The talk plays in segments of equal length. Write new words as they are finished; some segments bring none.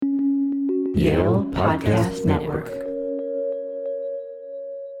Yale Podcast Network.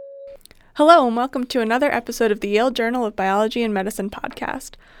 Hello and welcome to another episode of the Yale Journal of Biology and Medicine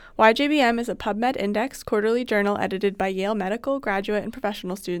podcast. YJBM is a PubMed Index quarterly journal edited by Yale medical, graduate, and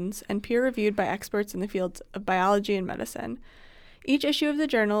professional students and peer-reviewed by experts in the fields of biology and medicine. Each issue of the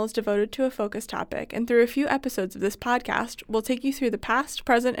journal is devoted to a focus topic, and through a few episodes of this podcast, we'll take you through the past,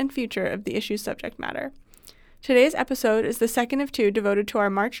 present, and future of the issue's subject matter. Today's episode is the second of two devoted to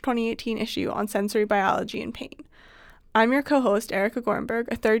our March 2018 issue on sensory biology and pain. I'm your co-host, Erica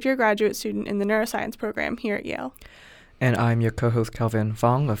Gornberg, a third-year graduate student in the neuroscience program here at Yale. And I'm your co-host, Calvin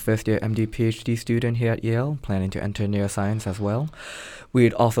Fong, a first-year MD PhD student here at Yale, planning to enter neuroscience as well.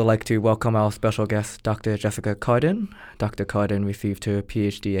 We'd also like to welcome our special guest, Dr. Jessica Cardin. Dr. Cardin received her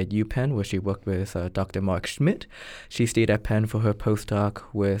PhD at UPenn, where she worked with Dr. Mark Schmidt. She stayed at Penn for her postdoc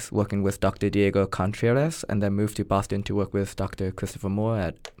working with Dr. Diego Contreras, and then moved to Boston to work with Dr. Christopher Moore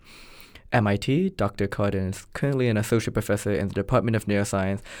at MIT. Dr. Cardin is currently an associate professor in the Department of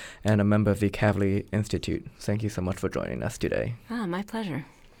Neuroscience and a member of the Kavli Institute. Thank you so much for joining us today. My pleasure.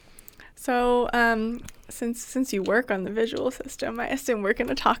 So since you work on the visual system, I assume we're going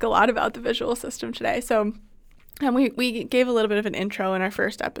to talk a lot about the visual system today. So we gave a little bit of an intro in our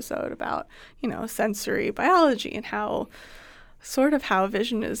first episode about, sensory biology and how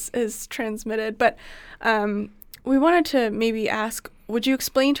vision is transmitted. But we wanted to maybe ask, would you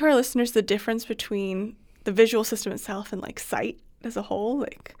explain to our listeners the difference between the visual system itself and sight as a whole,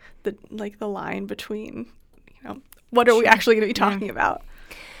 the line between, what are we actually going to be talking about?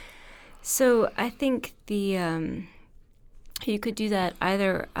 So I think you could do that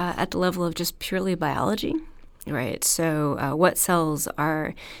either at the level of just purely biology, right? So what cells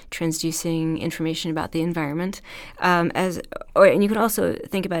are transducing information about the environment, and you can also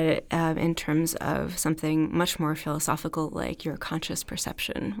think about it in terms of something much more philosophical, like your conscious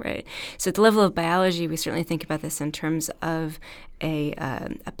perception, right? So at the level of biology, we certainly think about this in terms of a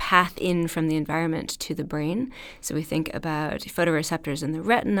path in from the environment to the brain. So we think about photoreceptors in the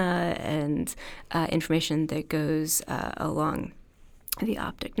retina and information that goes along the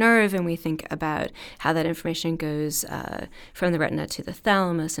optic nerve, and we think about how that information goes from the retina to the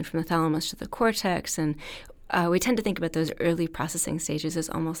thalamus and from the thalamus to the cortex. And we tend to think about those early processing stages as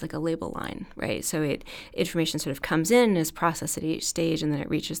almost like a label line, right? So information sort of comes in, is processed at each stage, and then it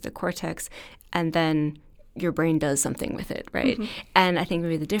reaches the cortex, and then your brain does something with it, right? Mm-hmm. And I think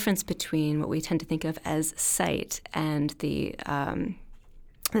maybe the difference between what we tend to think of as sight and the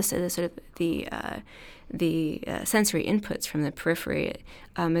sensory inputs from the periphery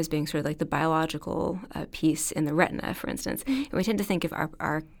as being sort of like the biological piece in the retina, for instance. Mm-hmm. And we tend to think of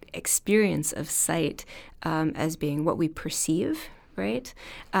our experience of sight as being what we perceive, right?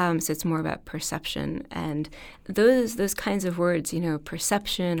 So it's more about perception. And those kinds of words,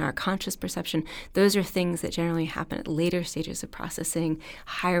 perception, our conscious perception, those are things that generally happen at later stages of processing,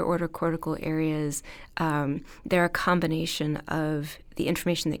 higher order cortical areas. They're a combination of the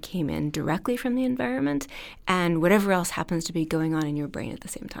information that came in directly from the environment and whatever else happens to be going on in your brain at the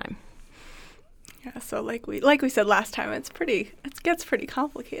same time. Yeah, so like we said last time, it gets pretty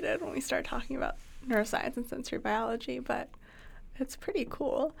complicated when we start talking about neuroscience and sensory biology, but it's pretty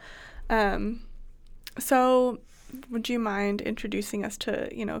cool. So would you mind introducing us to,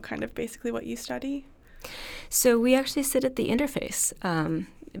 kind of basically what you study? So we actually sit at the interface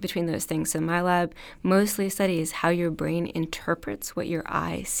between those things. So my lab mostly studies how your brain interprets what your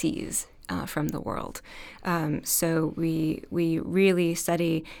eye sees from the world. So we really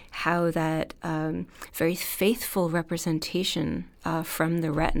study how that very faithful representation from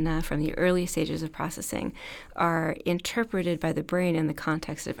the retina, from the early stages of processing, are interpreted by the brain in the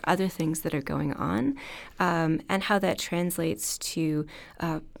context of other things that are going on, and how that translates to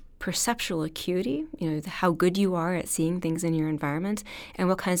perceptual acuity, how good you are at seeing things in your environment, and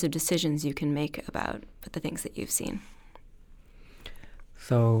what kinds of decisions you can make about the things that you've seen.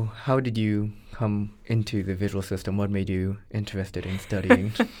 So how did you come into the visual system? What made you interested in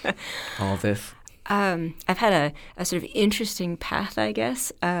studying all this? I've had a sort of interesting path, I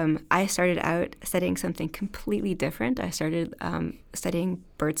guess. I started out studying something completely different. I started studying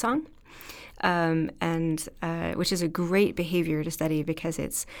birdsong. Which is a great behavior to study because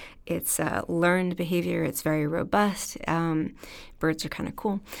it's learned behavior. It's very robust. Birds are kind of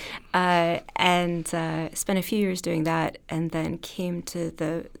cool. Spent a few years doing that, and then came to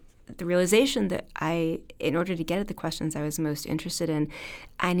the realization that in order to get at the questions I was most interested in,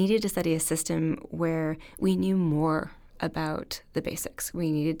 I needed to study a system where we knew more about the basics. I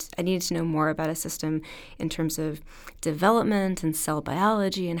needed to know more about a system in terms of development and cell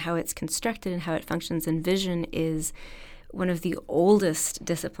biology and how it's constructed and how it functions. And vision is one of the oldest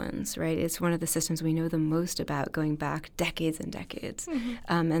disciplines, right? It's one of the systems we know the most about, going back decades and decades.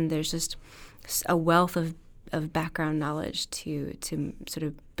 And there's just a wealth of background knowledge to sort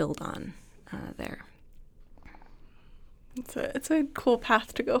of build on there. It's a cool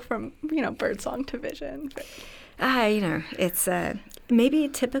path to go from, birdsong to vision. It's maybe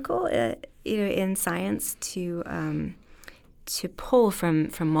typical, in science to pull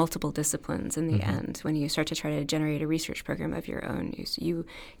from multiple disciplines in the end. When you start to try to generate a research program of your own, you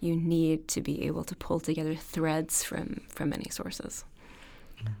need to be able to pull together threads from many sources.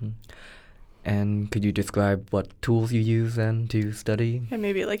 And could you describe what tools you use then to study? And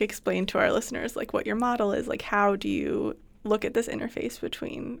maybe explain to our listeners what your model is, how do you look at this interface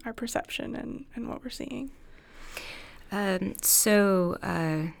between our perception and what we're seeing? So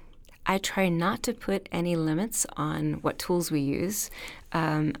I try not to put any limits on what tools we use.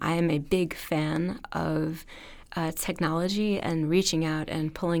 I am a big fan of technology and reaching out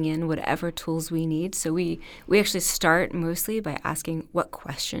and pulling in whatever tools we need. So we actually start mostly by asking, what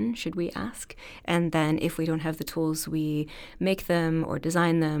question should we ask? And then if we don't have the tools, we make them or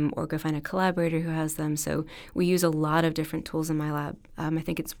design them or go find a collaborator who has them. So we use a lot of different tools in my lab. I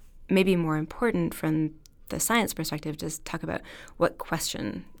think it's maybe more important from the science perspective to talk about what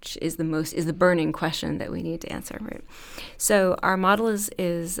question is the burning question that we need to answer. Right? So our model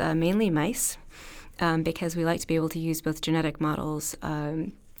is mainly mice. Because we like to be able to use both genetic models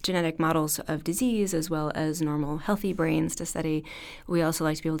of disease as well as normal healthy brains to study. We also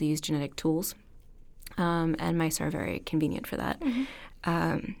like to be able to use genetic tools, and mice are very convenient for that.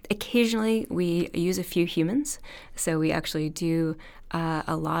 Occasionally, we use a few humans, so we actually do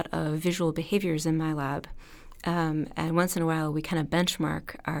a lot of visual behaviors in my lab, and once in a while, we kind of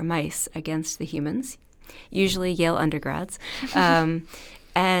benchmark our mice against the humans, usually Yale undergrads.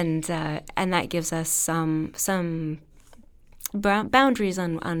 And that gives us some boundaries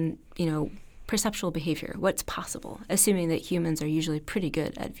on perceptual behavior, what's possible, assuming that humans are usually pretty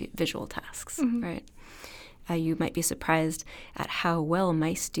good at visual tasks, right? You might be surprised at how well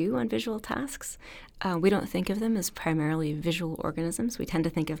mice do on visual tasks. We don't think of them as primarily visual organisms. We tend to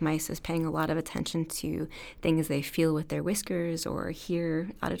think of mice as paying a lot of attention to things they feel with their whiskers or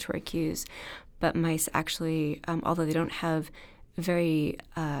hear auditory cues. But mice actually, although they don't have very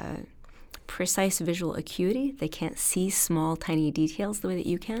precise visual acuity. They can't see small, tiny details the way that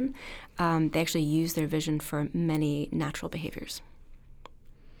you can. They actually use their vision for many natural behaviors.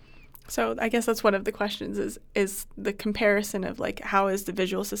 So I guess that's one of the questions is the comparison of how is the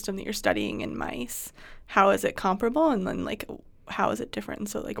visual system that you're studying in mice? How is it comparable? And then how is it different?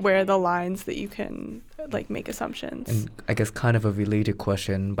 So where are the lines that you can make assumptions? And I guess kind of a related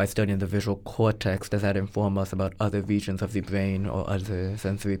question, by studying the visual cortex, does that inform us about other regions of the brain or other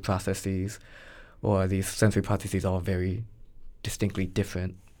sensory processes? Or are these sensory processes all very distinctly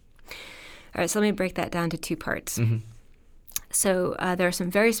different? All right, so let me break that down to two parts. So there are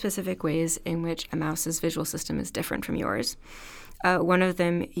some very specific ways in which a mouse's visual system is different from yours. One of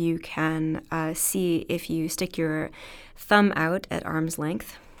them you can see if you stick your thumb out at arm's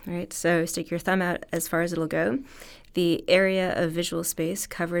length, right? So stick your thumb out as far as it'll go. The area of visual space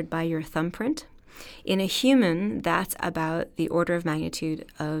covered by your thumbprint. In a human, that's about the order of magnitude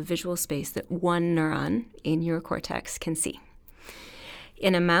of visual space that one neuron in your cortex can see.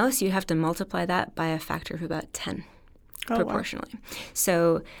 In a mouse, you have to multiply that by a factor of about 10. Proportionally. Wow.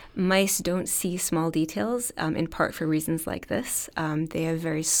 So mice don't see small details, in part for reasons like this. They have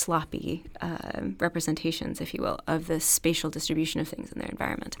very sloppy representations, if you will, of the spatial distribution of things in their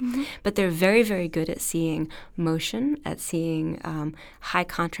environment. But they're very, very good at seeing motion, at seeing high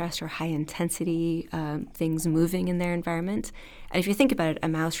contrast or high intensity things moving in their environment. And if you think about it, a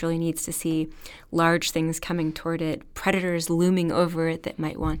mouse really needs to see large things coming toward it, predators looming over it that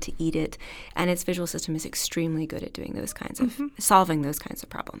might want to eat it, and its visual system is extremely good at doing those kinds of, solving those kinds of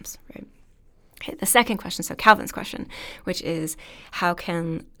problems, right? Okay, the second question, so Calvin's question, which is how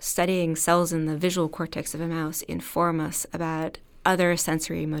can studying cells in the visual cortex of a mouse inform us about other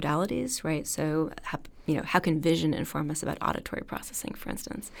sensory modalities, right? So, how can vision inform us about auditory processing, for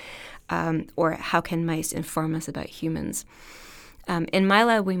instance? Or how can mice inform us about humans? In my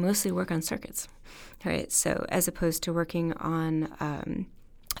lab, we mostly work on circuits, right? So as opposed to working on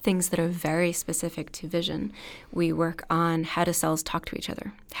things that are very specific to vision, we work on how do cells talk to each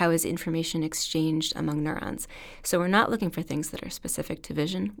other? How is information exchanged among neurons? So we're not looking for things that are specific to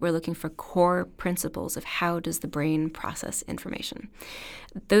vision. We're looking for core principles of how does the brain process information.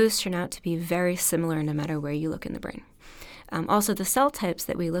 Those turn out to be very similar no matter where you look in the brain. Also, the cell types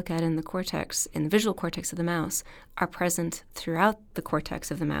that we look at in the cortex, in the visual cortex of the mouse, are present throughout the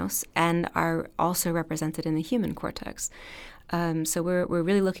cortex of the mouse and are also represented in the human cortex. So we're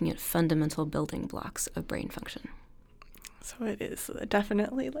really looking at fundamental building blocks of brain function. So it is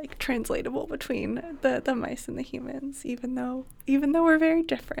definitely like translatable between the mice and the humans, even though we're very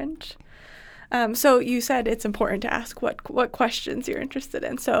different. So you said it's important to ask what questions you're interested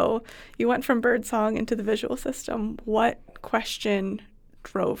in. So you went from birdsong into the visual system. What question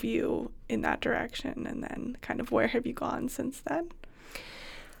drove you in that direction? And then kind of where have you gone since then?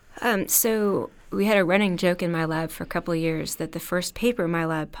 So we had a running joke in my lab for a couple of years that the first paper my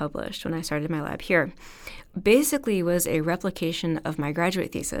lab published when I started my lab here basically was a replication of my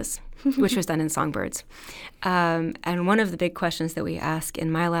graduate thesis, which was done in songbirds. And one of the big questions that we ask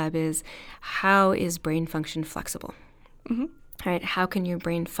in my lab is, how is brain function flexible? Mm-hmm. Right? How can your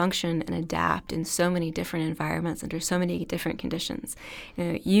brain function and adapt in so many different environments under so many different conditions?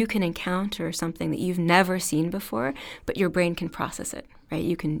 You can encounter something that you've never seen before, but your brain can process it. Right?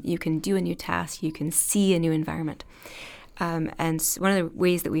 You can do a new task. You can see a new environment. And one of the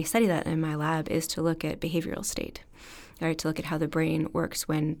ways that we study that in my lab is to look at behavioral state, right? To look at how the brain works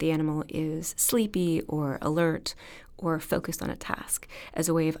when the animal is sleepy or alert or focused on a task, as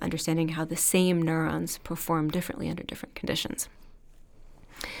a way of understanding how the same neurons perform differently under different conditions.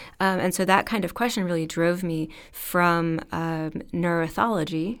 And so that kind of question really drove me from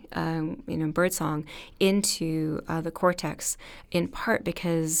neuroethology, birdsong, into the cortex, in part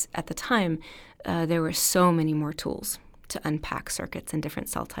because at the time there were so many more tools to unpack circuits and different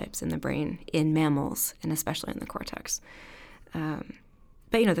cell types in the brain in mammals, and especially in the cortex. But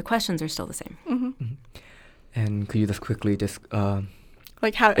the questions are still the same. Mm-hmm. Mm-hmm. And could you just quickly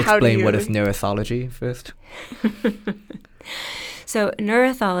how explain what is neuroethology first? So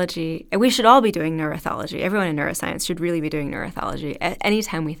neuroethology, and we should all be doing neuroethology. Everyone in neuroscience should really be doing neuroethology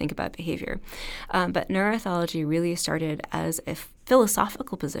anytime we think about behavior. But neuroethology really started as a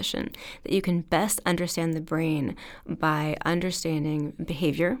philosophical position that you can best understand the brain by understanding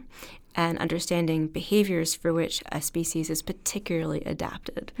behavior and understanding behaviors for which a species is particularly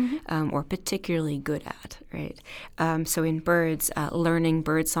adapted, or particularly good at, right? So in birds, learning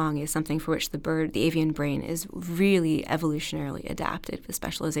birdsong is something for which the avian brain is really evolutionarily adapted with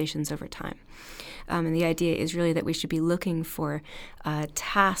specializations over time. And the idea is really that we should be looking for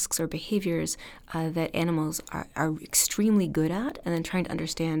tasks or behaviors that animals are extremely good at, and then trying to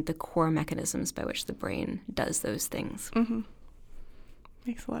understand the core mechanisms by which the brain does those things. Mm-hmm.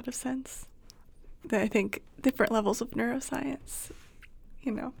 Makes a lot of sense. I think different levels of neuroscience,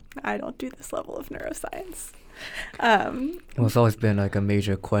 I don't do this level of neuroscience. Well, it's always been like a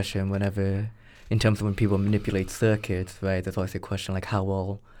major question whenever, in terms of when people manipulate circuits, right? There's always a question like, how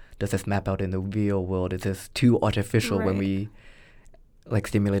well does this map out in the real world? Is this too artificial when we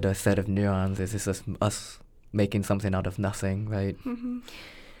stimulate a set of neurons? Is this just us making something out of nothing, right? Mm-hmm.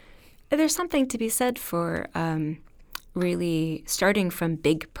 There's something to be said for really starting from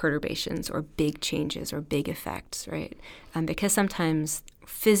big perturbations or big changes or big effects, right? Because sometimes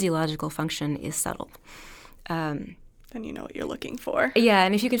physiological function is subtle. Then you know what you're looking for. Yeah,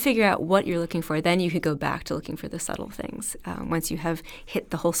 and if you can figure out what you're looking for, then you could go back to looking for the subtle things once you have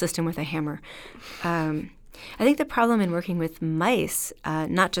hit the whole system with a hammer. I think the problem in working with mice,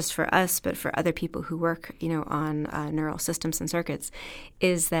 not just for us, but for other people who work, on neural systems and circuits,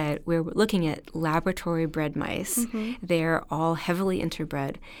 is that we're looking at laboratory-bred mice. Mm-hmm. They're all heavily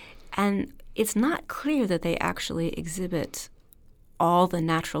interbred, and it's not clear that they actually exhibit all the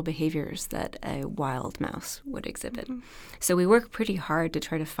natural behaviors that a wild mouse would exhibit. Mm-hmm. So we work pretty hard to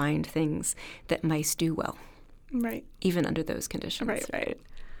try to find things that mice do well, right? Even under those conditions. Right.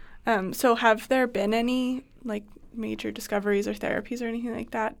 So have there been any major discoveries or therapies or anything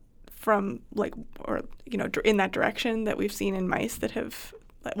like that from in that direction that we've seen in mice that have,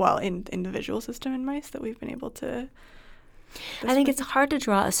 in the visual system in mice that we've been able to? I think it's hard to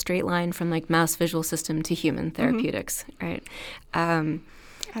draw a straight line from mouse visual system to human therapeutics, right?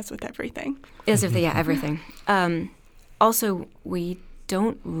 As with everything. Everything. Also, we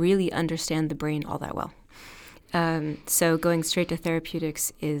don't really understand the brain all that well. So going straight to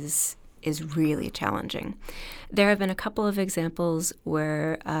therapeutics is really challenging. There have been a couple of examples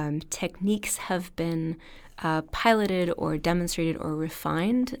where techniques have been piloted or demonstrated or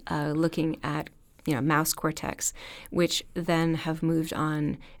refined, looking at mouse cortex, which then have moved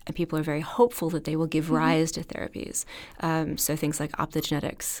on, and people are very hopeful that they will give rise to therapies. So things like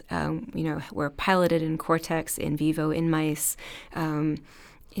optogenetics, were piloted in cortex in vivo in mice.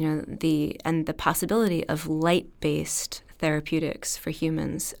 The possibility of light-based therapeutics for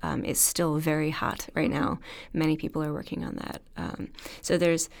humans is still very hot right now. Many people are working on that. So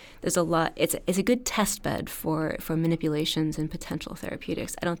there's a lot. It's a good test bed for manipulations and potential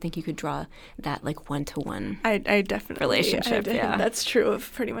therapeutics. I don't think you could draw that like one-to-one I definitely relationship. Yeah. That's true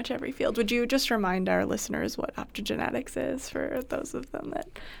of pretty much every field. Would you just remind our listeners what optogenetics is for those of them that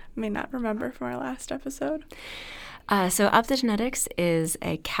may not remember from our last episode? So optogenetics is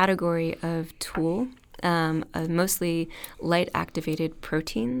a category of tool, mostly light-activated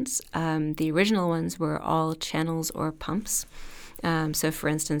proteins. The original ones were all channels or pumps. So, for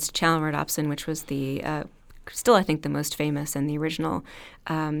instance, channel rhodopsin, which was the still, I think, the most famous and the original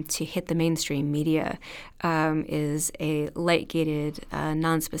to hit the mainstream media, is a light-gated,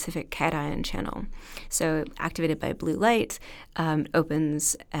 non-specific cation channel. So activated by blue light,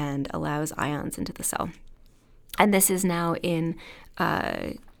 opens and allows ions into the cell. And this is now in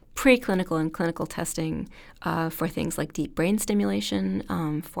preclinical and clinical testing for things like deep brain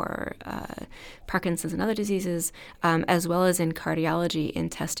stimulation, for Parkinson's and other diseases, as well as in cardiology in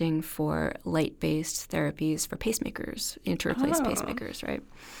testing for light-based therapies for pacemakers, to replace pacemakers, right?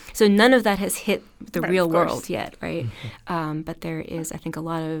 So none of that has hit the real world yet, right? But there is, I think, a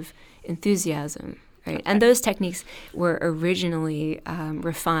lot of enthusiasm. Right. Okay. And those techniques were originally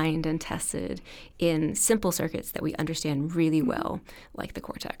refined and tested in simple circuits that we understand really well, like the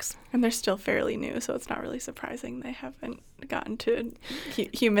cortex. And they're still fairly new, so it's not really surprising they haven't gotten to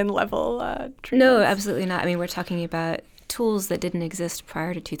human-level treatments. No, absolutely not. I mean, we're talking about tools that didn't exist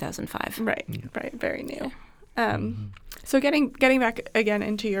prior to 2005. Right, right, very new. Yeah. So getting back again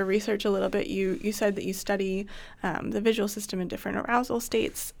into your research a little bit, you said that you study the visual system in different arousal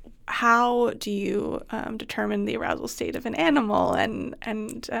states. How do you determine the arousal state of an animal, and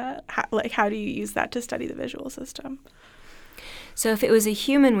how do you use that to study the visual system? So if it was a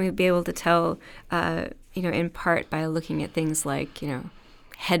human, we'd be able to tell, in part by looking at things like,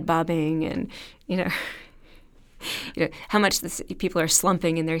 head bobbing and, how much people are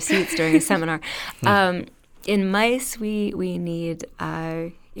slumping in their seats during a seminar. In mice, we need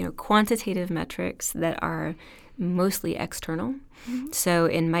quantitative metrics that are mostly external. Mm-hmm. So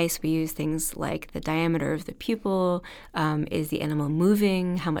in mice, we use things like the diameter of the pupil. Is the animal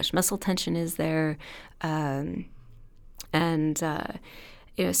moving? How much muscle tension is there?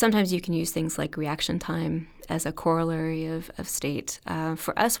 Sometimes you can use things like reaction time as a corollary of state.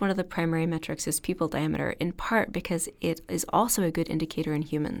 For us, one of the primary metrics is pupil diameter, in part because it is also a good indicator in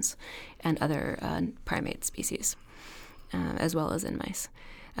humans and other primate species, as well as in mice.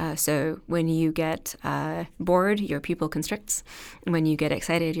 So when you get bored, your pupil constricts. When you get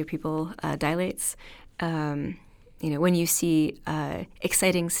excited, your pupil dilates. When you see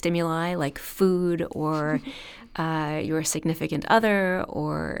exciting stimuli like food or your significant other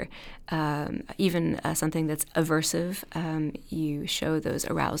or even something that's aversive, you show those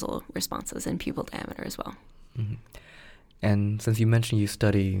arousal responses in pupil diameter as well. Mm-hmm. And since you mentioned you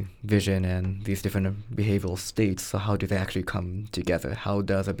study vision and these different behavioral states, so how do they actually come together? How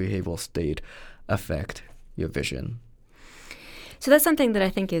does a behavioral state affect your vision? So that's something that I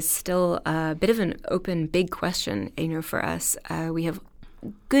think is still a bit of an open, big question, for us. We have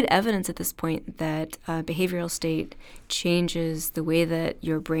good evidence at this point that behavioral state changes the way that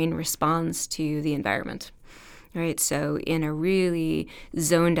your brain responds to the environment. Right, so in a really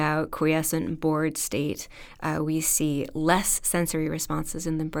zoned out, quiescent, bored state, we see less sensory responses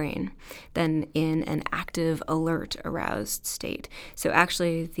in the brain than in an active, alert, aroused state. So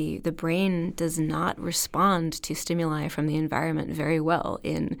actually, the brain does not respond to stimuli from the environment very well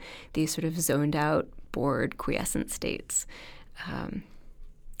in these sort of zoned out, bored, quiescent states.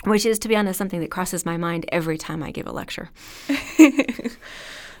 Which is, to be honest, something that crosses my mind every time I give a lecture.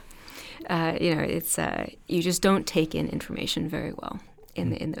 It's you just don't take in information very well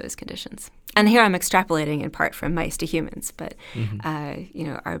in those conditions. And here I'm extrapolating in part from mice to humans, but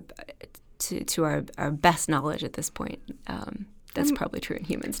our best knowledge at this point, that's probably true in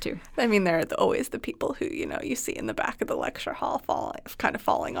humans too. I mean, there are always the people who you see in the back of the lecture hall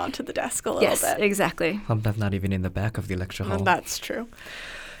falling onto the desk a little bit. Yes, exactly. Sometimes not even in the back of the lecture hall. That's true.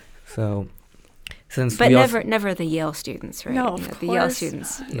 So. But never the Yale students, right? No, of course. The Yale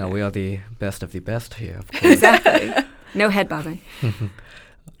students. No, we are the best of the best here. Of course. Exactly. No head bobbing.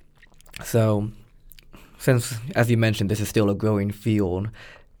 So, since, as you mentioned, this is still a growing field,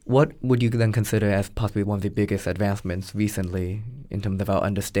 what would you then consider as possibly one of the biggest advancements recently in terms of our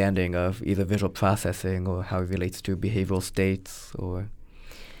understanding of either visual processing or how it relates to behavioral states? Or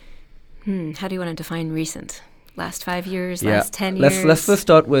how do you want to define recent? Last 5 years? Last 10 years? Let's first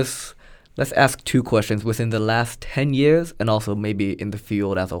start with... Let's ask two questions. Within the last 10 years, and also maybe in the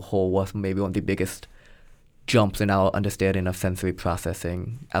field as a whole, what's maybe one of the biggest jumps in our understanding of sensory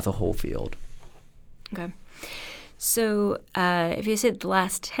processing as a whole field. Okay. So if you say the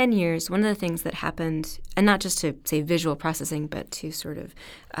last 10 years, one of the things that happened, and not just to say visual processing, but to sort of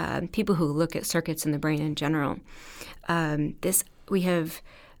people who look at circuits in the brain in general, we have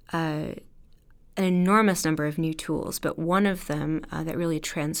an enormous number of new tools, but one of them that really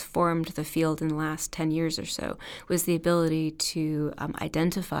transformed the field in the last 10 years or so was the ability to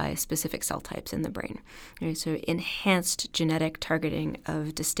identify specific cell types in the brain. Right? So enhanced genetic targeting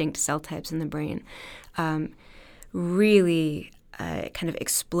of distinct cell types in the brain really kind of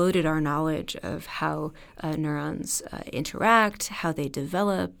exploded our knowledge of how neurons interact, how they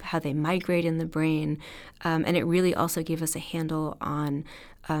develop, how they migrate in the brain, and it really also gave us a handle on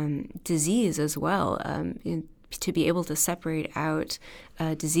disease as well, to be able to separate out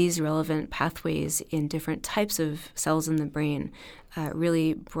disease-relevant pathways in different types of cells in the brain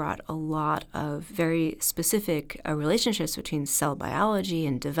really brought a lot of very specific relationships between cell biology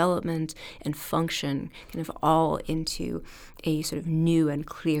and development and function kind of all into a sort of new and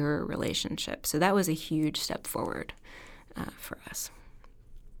clearer relationship. So that was a huge step forward for us.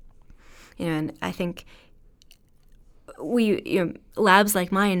 And I think labs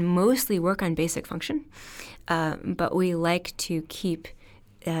like mine mostly work on basic function, but we like to keep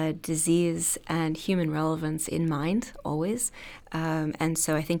disease and human relevance in mind always. And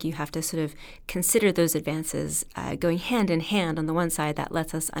so I think you have to sort of consider those advances going hand in hand. On the one side, that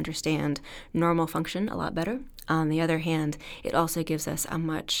lets us understand normal function a lot better. On the other hand, it also gives us a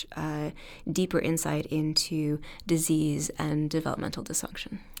much deeper insight into disease and developmental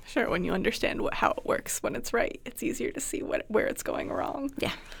dysfunction. Sure, when you understand how it works when it's right, it's easier to see where it's going wrong.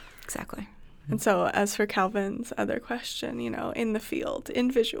 Yeah, exactly. And so as for Calvin's other question, in the field,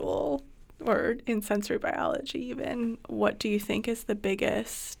 in visual or in sensory biology even, what do you think is the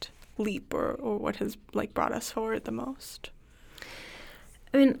biggest leap or what has brought us forward the most?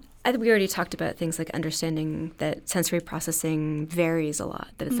 I mean, I think we already talked about things like understanding that sensory processing varies a lot,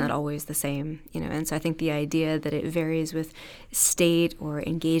 that it's not always the same, and so I think the idea that it varies with state or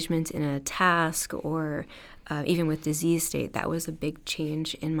engagement in a task or even with disease state, that was a big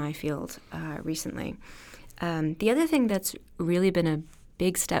change in my field recently. The other thing that's really been a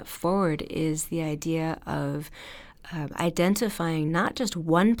big step forward is the idea of identifying not just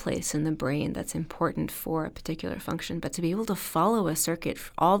one place in the brain that's important for a particular function, but to be able to follow a circuit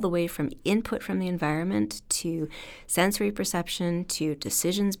all the way from input from the environment to sensory perception to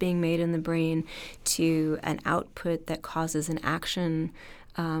decisions being made in the brain to an output that causes an action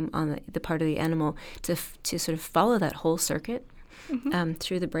on the part of the animal, to sort of follow that whole circuit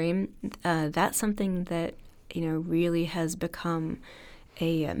through the brain. That's something that really has become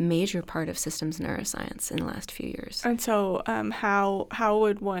a major part of systems neuroscience in the last few years. And so how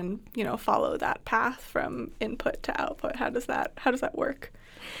would one, follow that path from input to output? How does that work?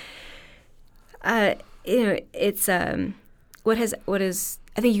 It's what is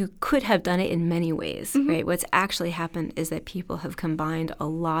I think you could have done it in many ways, right? What's actually happened is that people have combined a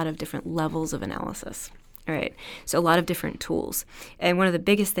lot of different levels of analysis. All right, so a lot of different tools. And one of the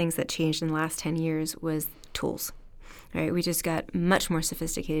biggest things that changed in the last 10 years was tools. Right, we just got much more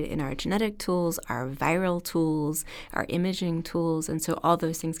sophisticated in our genetic tools, our viral tools, our imaging tools, and so all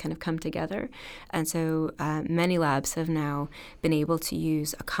those things kind of come together. And so many labs have now been able to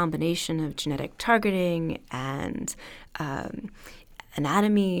use a combination of genetic targeting and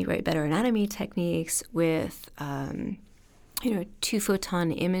anatomy, right, better anatomy techniques with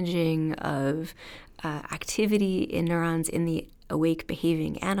 2-photon imaging of activity in neurons in the awake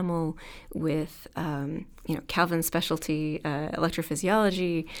behaving animal with Calvin's specialty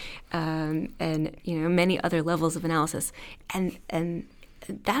electrophysiology and many other levels of analysis, and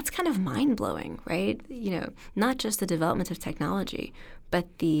that's kind of mind blowing, right? Not just the development of technology,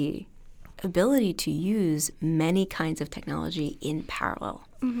 but the ability to use many kinds of technology in parallel.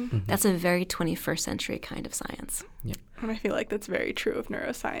 That's a very 21st century kind of science. Yeah. And I feel like that's very true of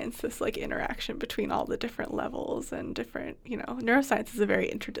neuroscience, this interaction between all the different levels and different, neuroscience is a very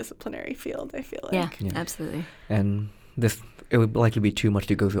interdisciplinary field, I feel like. Yeah, absolutely. And it would likely be too much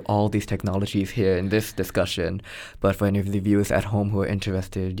to go through all these technologies here in this discussion, but for any of the viewers at home who are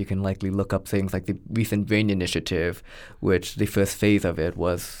interested, you can likely look up things like the recent Brain Initiative, which the first phase of it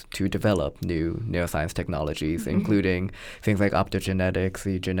was to develop new neuroscience technologies, including things like optogenetics,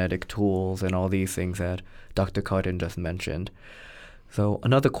 the genetic tools, and all these things that Dr. Cardin just mentioned. So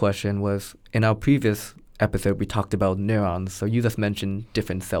another question was, in our previous episode, we talked about neurons, so you just mentioned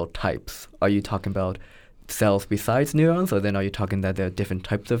different cell types. Are you talking about cells besides neurons, or then are you talking that there are different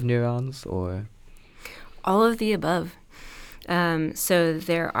types of neurons, or? All of the above. So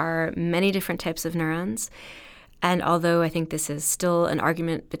there are many different types of neurons. And although I think this is still an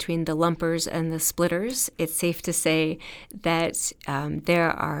argument between the lumpers and the splitters, it's safe to say that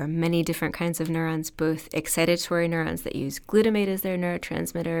there are many different kinds of neurons, both excitatory neurons that use glutamate as their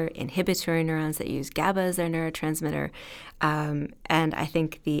neurotransmitter, inhibitory neurons that use GABA as their neurotransmitter. And I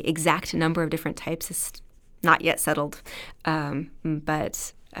think the exact number of different types is not yet settled,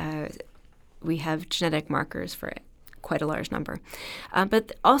 but we have genetic markers for it. Quite a large number.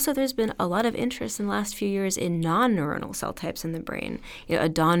 But also there's been a lot of interest in the last few years in non-neuronal cell types in the brain, a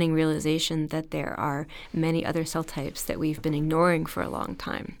dawning realization that there are many other cell types that we've been ignoring for a long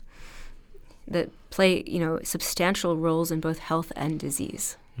time that play, substantial roles in both health and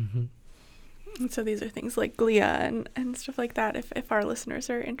disease. Mm-hmm. And so these are things like glia and stuff like that. If our listeners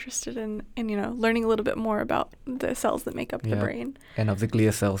are interested in learning a little bit more about the cells that make up the brain. And of the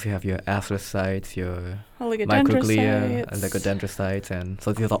glia cells, you have your astrocytes, your oligodendrocytes, oligodendrocytes, and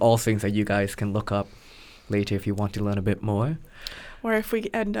so these are all things that you guys can look up later if you want to learn a bit more. Or if we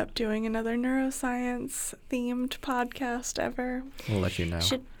end up doing another neuroscience-themed podcast ever. We'll let you know. I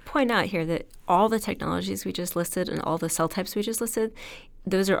should point out here that all the technologies we just listed and all the cell types we just listed,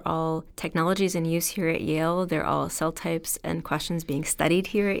 those are all technologies in use here at Yale. They're all cell types and questions being studied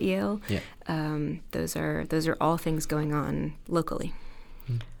here at Yale. Yeah. Those are all things going on locally.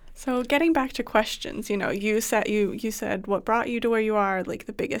 So getting back to questions, you said what brought you to where you are, like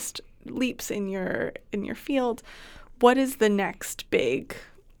the biggest leaps in your field. What is the next big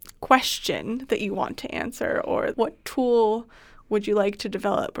question that you want to answer, or what tool would you like to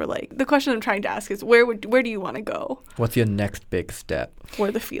develop? Or like the question I'm trying to ask is where do you want to go? What's your next big step? Or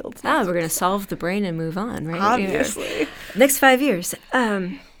the field? We're going to solve the brain and move on, right? Obviously. Next 5 years.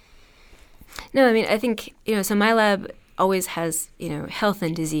 No, I mean, I think, so my lab always has, health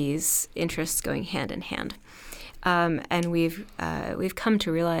and disease interests going hand in hand. And we've come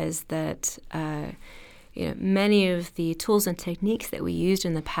to realize that many of the tools and techniques that we used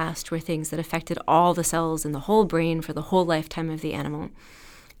in the past were things that affected all the cells in the whole brain for the whole lifetime of the animal.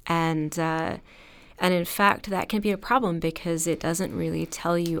 And in fact, that can be a problem because it doesn't really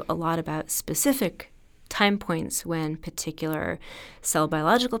tell you a lot about specific time points when particular cell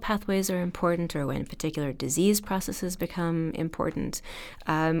biological pathways are important, or when particular disease processes become important,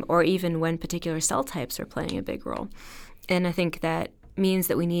 or even when particular cell types are playing a big role. And I think that means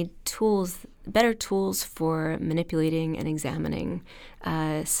that we need better tools for manipulating and examining,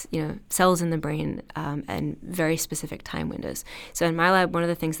 cells in the brain and very specific time windows. So in my lab, one of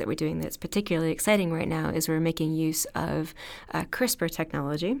the things that we're doing that's particularly exciting right now is we're making use of CRISPR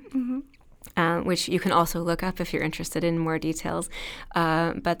technology. Mm-hmm. Which you can also look up if you're interested in more details.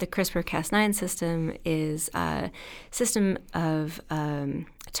 But the CRISPR-Cas9 system is a system of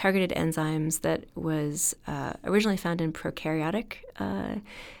targeted enzymes that was originally found in prokaryotic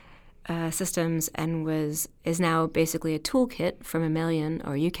systems and is now basically a toolkit for mammalian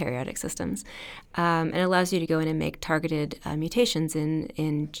or eukaryotic systems, and allows you to go in and make targeted mutations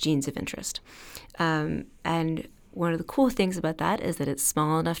in genes of interest. And one of the cool things about that is that it's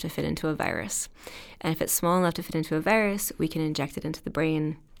small enough to fit into a virus. And if it's small enough to fit into a virus, we can inject it into the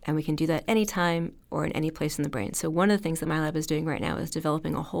brain, and we can do that anytime or in any place in the brain. So one of the things that my lab is doing right now is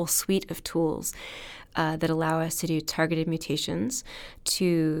developing a whole suite of tools that allow us to do targeted mutations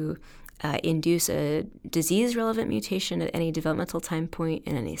to induce a disease-relevant mutation at any developmental time point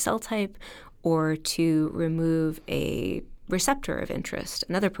in any cell type, or to remove a receptor of interest,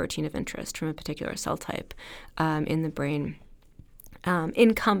 another protein of interest from a particular cell type in the brain,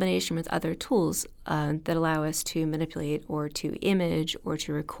 in combination with other tools that allow us to manipulate or to image or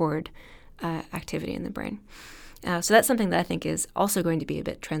to record activity in the brain. So that's something that I think is also going to be a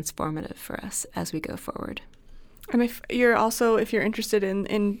bit transformative for us as we go forward. And if you're interested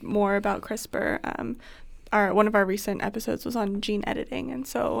in more about CRISPR, one of our recent episodes was on gene editing, and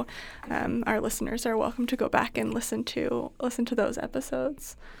so our listeners are welcome to go back and listen to those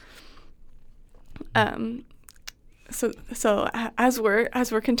episodes. So as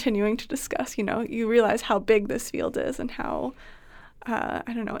we're continuing to discuss, you realize how big this field is and how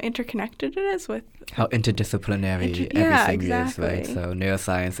interconnected it is with how interdisciplinary everything is, right? So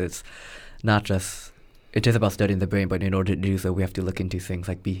neuroscience is not just. It is about studying the brain, but in order to do so, we have to look into things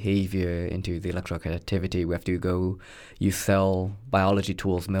like behavior, into the electrical activity. We have to go use cell biology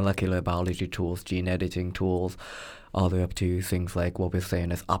tools, molecular biology tools, gene editing tools, all the way up to things like what we're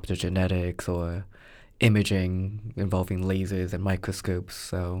saying as optogenetics or imaging involving lasers and microscopes.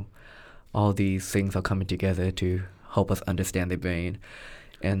 So all these things are coming together to help us understand the brain.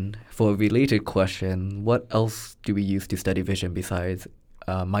 And for a related question, what else do we use to study vision besides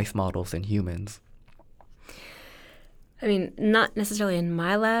mice models and humans? I mean, not necessarily in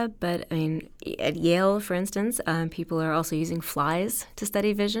my lab, but I mean, at Yale, for instance, people are also using flies to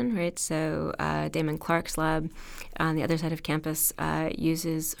study vision, right? So Damon Clark's lab on the other side of campus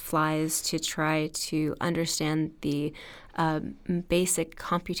uses flies to try to understand the basic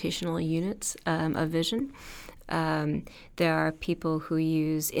computational units of vision. There are people who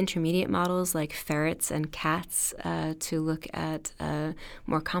use intermediate models like ferrets and cats to look at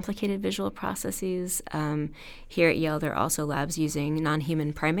more complicated visual processes. Here at Yale, there are also labs using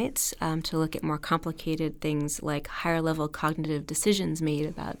non-human primates to look at more complicated things like higher-level cognitive decisions made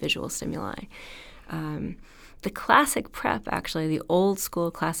about visual stimuli. The classic prep, actually, the old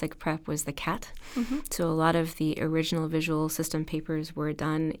school classic prep was the cat. Mm-hmm. So a lot of the original visual system papers were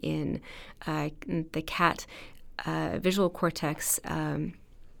done in the cat visual cortex,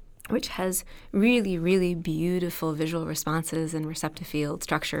 which has really, really beautiful visual responses and receptive field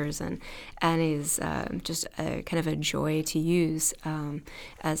structures, and is just a kind of a joy to use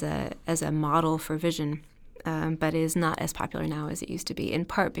as a model for vision, but is not as popular now as it used to be, in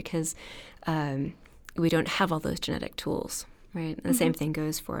part because we don't have all those genetic tools, right? And the same thing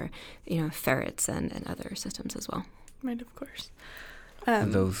goes for, ferrets and other systems as well. Right, of course.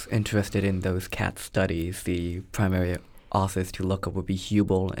 And those interested in those cat studies, the primary authors to look up would be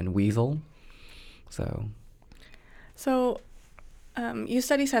Hubel and Weasel. So you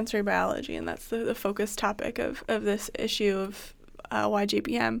study sensory biology, and that's the focus topic of this issue of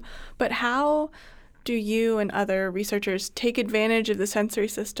YJBM. But how do you and other researchers take advantage of the sensory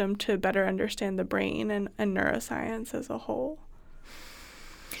system to better understand the brain and neuroscience as a whole?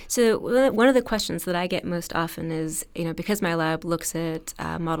 So one of the questions that I get most often is, because my lab looks at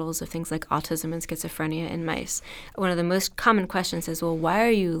models of things like autism and schizophrenia in mice, one of the most common questions is, well, why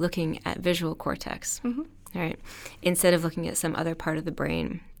are you looking at visual cortex, right, instead of looking at some other part of the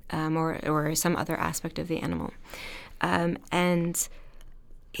brain or some other aspect of the animal?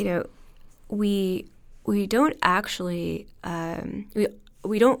 We don't actually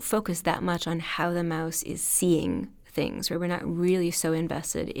we don't focus that much on how the mouse is seeing things, right? We're not really so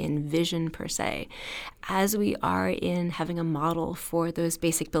invested in vision per se as we are in having a model for those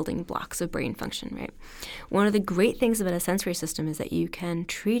basic building blocks of brain function, right? One of the great things about a sensory system is that you can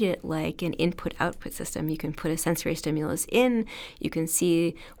treat it like an input-output system. You can put a sensory stimulus in, you can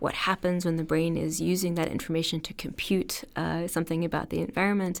see what happens when the brain is using that information to compute something about the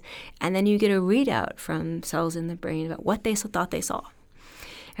environment, and then you get a readout from cells in the brain about what they thought they saw,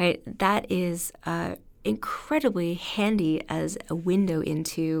 right? That is incredibly handy as a window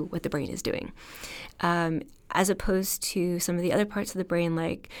into what the brain is doing, as opposed to some of the other parts of the brain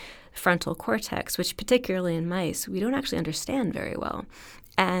like frontal cortex, which particularly in mice, we don't actually understand very well,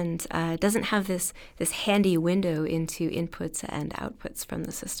 and doesn't have this handy window into inputs and outputs from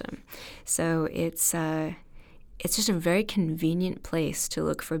the system. So it's just a very convenient place to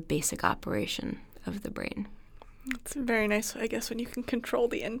look for basic operation of the brain. It's very nice, I guess, when you can control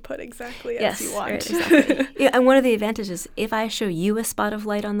the input exactly as you want. Right, exactly. Yeah, and one of the advantages, if I show you a spot of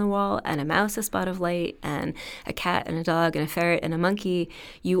light on the wall and a mouse a spot of light and a cat and a dog and a ferret and a monkey,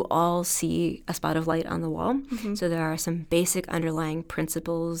 you all see a spot of light on the wall. Mm-hmm. So there are some basic underlying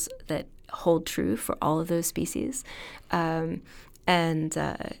principles that hold true for all of those species. And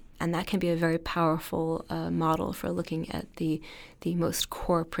that can be a very powerful model for looking at the most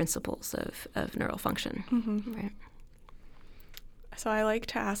core principles of neural function. Mm-hmm. Right. So I like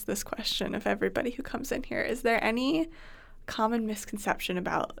to ask this question of everybody who comes in here. Is there any common misconception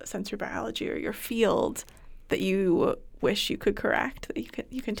about sensory biology or your field that you wish you could correct, that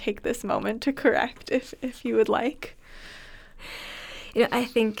you can take this moment to correct if you would like? I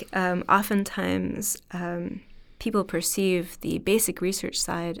think oftentimes people perceive the basic research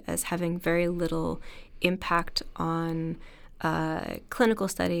side as having very little impact on clinical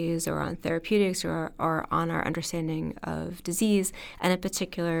studies or on therapeutics or on our understanding of disease. And in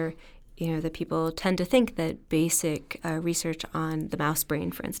particular, that people tend to think that basic research on the mouse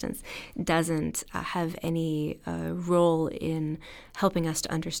brain, for instance, doesn't have any role in helping us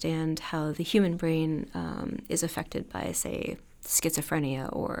to understand how the human brain is affected by, say, schizophrenia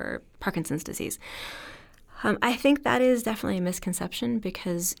or Parkinson's disease. I think that is definitely a misconception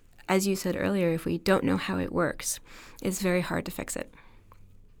because, as you said earlier, if we don't know how it works, it's very hard to fix it.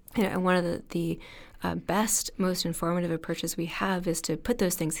 And one of the best, most informative approaches we have is to put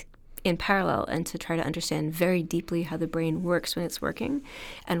those things in parallel and to try to understand very deeply how the brain works when it's working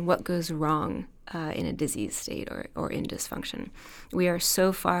and what goes wrong in a disease state or in dysfunction. We are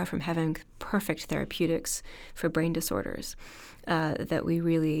so far from having perfect therapeutics for brain disorders that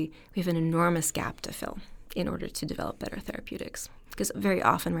we have an enormous gap to fill in order to develop better therapeutics. Because very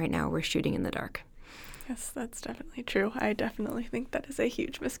often right now we're shooting in the dark. Yes, that's definitely true. I definitely think that is a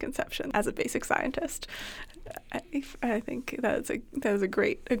huge misconception as a basic scientist. I think that is a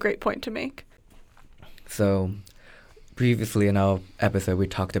great point to make. So previously in our episode, we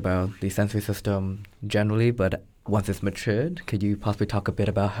talked about the sensory system generally, but once it's matured, could you possibly talk a bit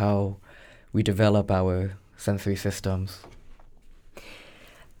about how we develop our sensory systems?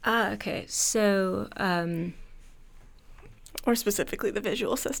 Okay. So... or specifically the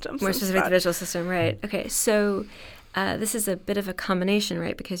visual system. More specific, the visual system, right. Okay, so this is a bit of a combination,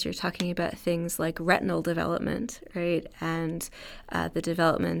 right, because you're talking about things like retinal development, right, and the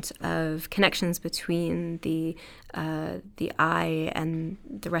development of connections between the eye and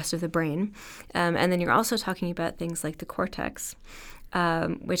the rest of the brain. And then you're also talking about things like the cortex,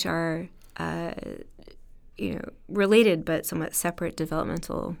 which are related but somewhat separate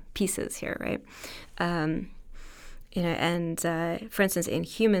developmental pieces here, right? For instance, in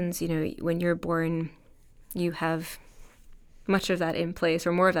humans, when you're born, you have much of that in place,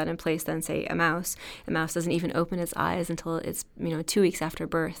 or more of that in place than, say, a mouse. A mouse doesn't even open its eyes until it's 2 weeks after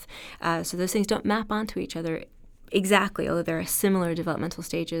birth. So those things don't map onto each other exactly, although there are similar developmental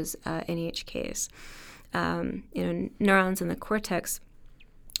stages in each case. Neurons in the cortex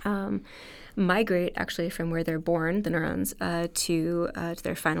migrate actually from where they're born, the neurons, to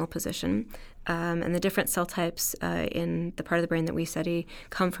their final position. And the different cell types in the part of the brain that we study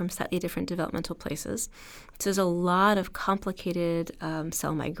come from slightly different developmental places. So there's a lot of complicated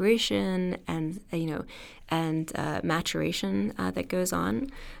cell migration and maturation that goes on.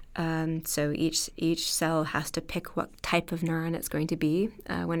 So each cell has to pick what type of neuron it's going to be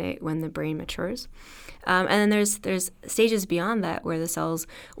when the brain matures. And then there's stages beyond that where the cells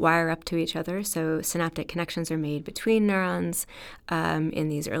wire up to each other. So synaptic connections are made between neurons in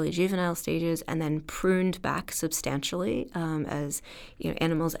these early juvenile stages, and then pruned back substantially as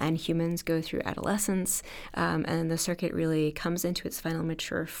animals and humans go through adolescence. And then the circuit really comes into its final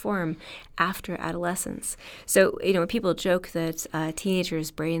mature form after adolescence. So when people joke that teenagers'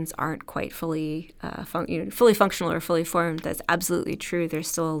 brains aren't quite fully functional or fully formed, that's absolutely true. There's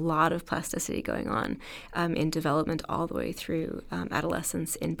still a lot of plasticity going on in development all the way through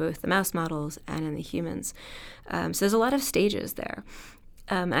adolescence in both the mouse models and in the humans. So there's a lot of stages there.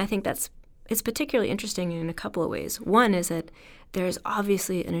 And I think it's particularly interesting in a couple of ways. One is that there's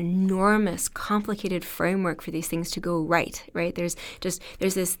obviously an enormous, complicated framework for these things to go right? There's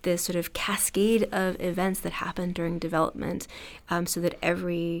this sort of cascade of events that happen during development, so that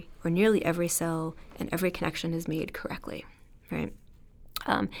every or nearly every cell and every connection is made correctly, right?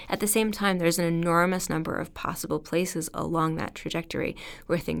 At the same time, there's an enormous number of possible places along that trajectory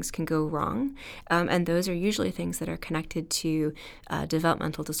where things can go wrong, and those are usually things that are connected to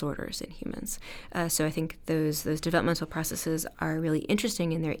developmental disorders in humans. So I think those developmental processes are really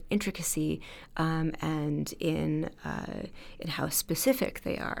interesting in their intricacy and in how specific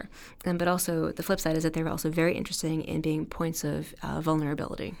they are. But also the flip side is that they're also very interesting in being points of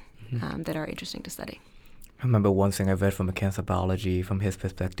vulnerability that are interesting to study. I remember one thing I read from a cancer biology, from his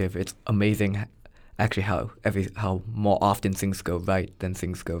perspective, it's amazing actually how more often things go right than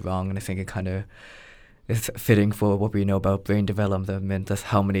things go wrong. And I think it kind of is fitting for what we know about brain development, just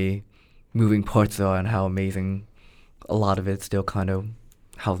how many moving parts are and how amazing a lot of it's still kind of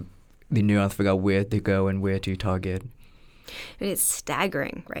how the neurons figure out where to go and where to target. It's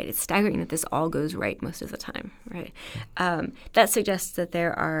staggering, right? It's staggering that this all goes right most of the time, right? That suggests that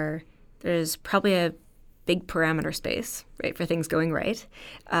there's probably a big parameter space, right, for things going right.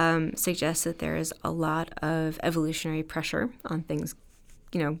 Suggests that there is a lot of evolutionary pressure on things,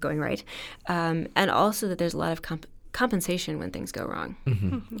 going right, and also that there's a lot of compensation when things go wrong.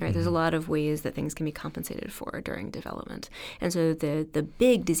 Right, there's a lot of ways that things can be compensated for during development, and so the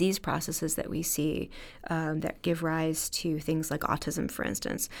big disease processes that we see that give rise to things like autism, for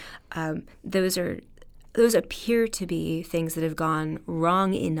instance, those appear to be things that have gone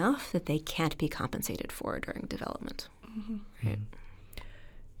wrong enough that they can't be compensated for during development. Right.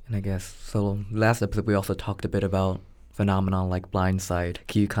 And I guess, so last episode we also talked a bit about phenomenon like blindsight.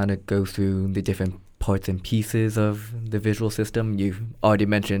 Can you kind of go through the different parts and pieces of the visual system? You've already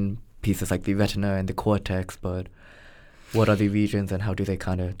mentioned pieces like the retina and the cortex, but what are the regions and how do they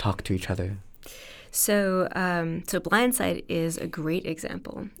kind of talk to each other? So blindsight is a great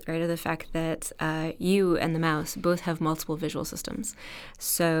example, right, of the fact that you and the mouse both have multiple visual systems.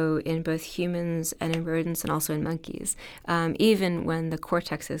 So in both humans and in rodents and also in monkeys, even when the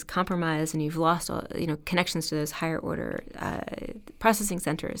cortex is compromised and you've lost all, connections to those higher order processing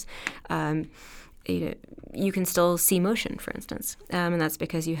centers, you can still see motion, for instance. And that's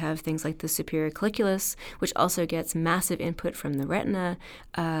because you have things like the superior colliculus, which also gets massive input from the retina,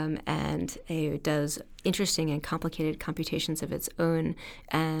 and it does interesting and complicated computations of its own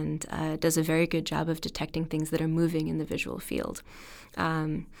and does a very good job of detecting things that are moving in the visual field.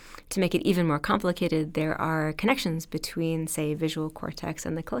 To make it even more complicated, there are connections between, say, visual cortex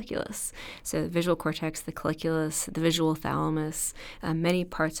and the colliculus. So the visual cortex, the colliculus, the visual thalamus, many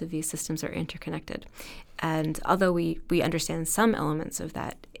parts of these systems are interconnected. And although we understand some elements of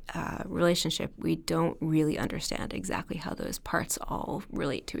that relationship, we don't really understand exactly how those parts all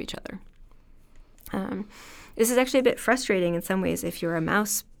relate to each other. This is actually a bit frustrating in some ways if you're a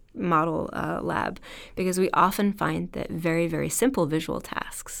mouse model lab, because we often find that very, very simple visual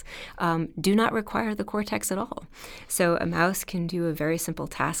tasks do not require the cortex at all. So a mouse can do a very simple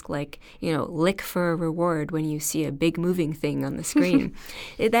task like, lick for a reward when you see a big moving thing on the screen.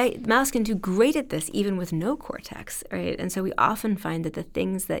 That mouse can do great at this even with no cortex, right? And so we often find that the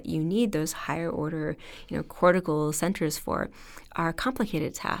things that you need those higher order, cortical centers for are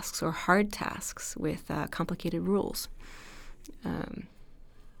complicated tasks or hard tasks with complicated rules.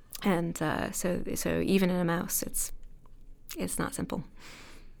 So even in a mouse, it's not simple.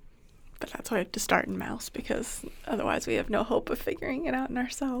 But that's why we have to start in mouse, because otherwise we have no hope of figuring it out in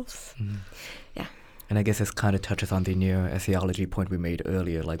ourselves. Mm-hmm. Yeah. And I guess this kind of touches on the neuroetiology point we made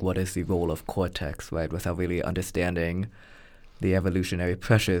earlier, like what is the role of cortex, right? Without really understanding the evolutionary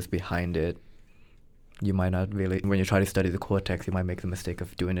pressures behind it, you might not really, when you try to study the cortex, you might make the mistake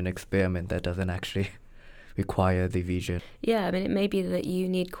of doing an experiment that doesn't actually require the vision. Yeah, it may be that you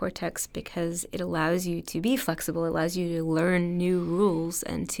need cortex because it allows you to be flexible, allows you to learn new rules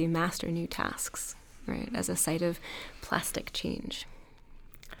and to master new tasks, right, as a site of plastic change.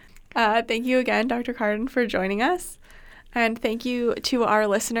 Thank you again, Dr. Cardin, for joining us. And thank you to our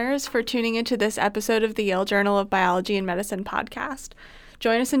listeners for tuning into this episode of the Yale Journal of Biology and Medicine podcast.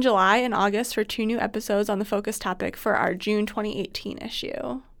 Join us in July and August for 2 new episodes on the focus topic for our June 2018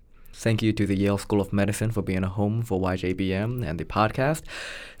 issue. Thank you to the Yale School of Medicine for being a home for YJBM and the podcast.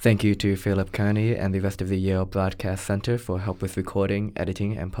 Thank you to Philip Kearney and the rest of the Yale Broadcast Center for help with recording,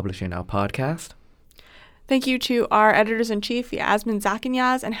 editing, and publishing our podcast. Thank you to our editors-in-chief, Yasmin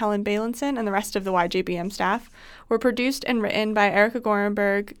Zakanyaz and Helen Bailenson, and the rest of the YJBM staff. We're produced and written by Erica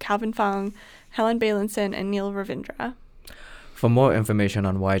Gorenberg, Calvin Fong, Helen Bailenson, and Neil Ravindra. For more information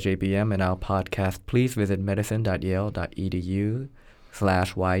on YJBM and our podcast, please visit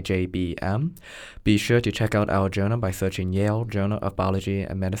medicine.yale.edu/YJBM. Be sure to check out our journal by searching Yale Journal of Biology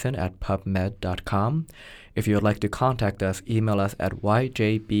and Medicine at pubmed.com. If you would like to contact us, email us at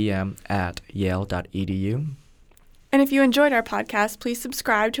yjbm@yale.edu. And if you enjoyed our podcast, please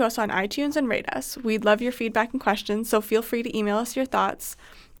subscribe to us on iTunes and rate us. We'd love your feedback and questions, so feel free to email us your thoughts.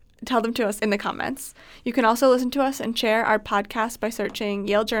 Tell them to us in the comments. You can also listen to us and share our podcast by searching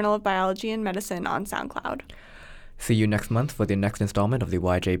Yale Journal of Biology and Medicine on SoundCloud. See you next month for the next installment of the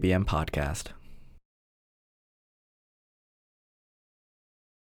YJBM podcast.